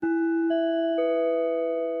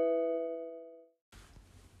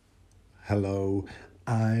Hello,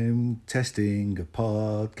 I'm testing a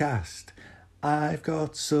podcast. I've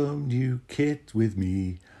got some new kit with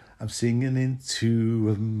me. I'm singing into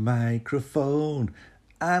a microphone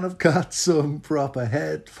and I've got some proper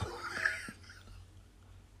headphones.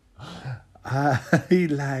 I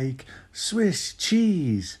like Swiss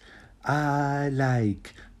cheese. I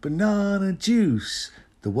like banana juice.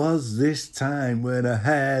 There was this time when I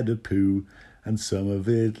had a poo and some of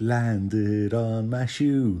it landed on my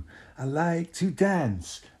shoe. I like to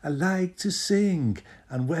dance, I like to sing,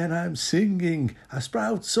 and when I'm singing, I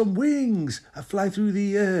sprout some wings. I fly through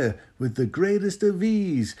the air with the greatest of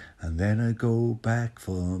ease, and then I go back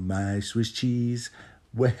for my Swiss cheese.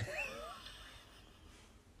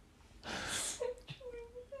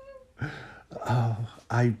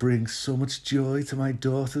 I bring so much joy to my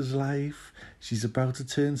daughter's life. She's about to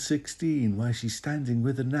turn 16 while she's standing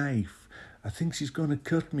with a knife. I think she's going to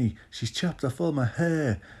cut me. She's chopped off all my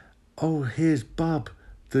hair. Oh, here's Bob,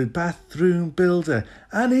 the bathroom builder,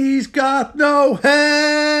 and he's got no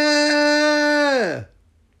hair!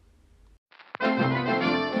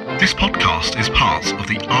 This podcast is part of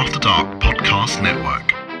the After Dark Podcast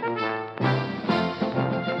Network.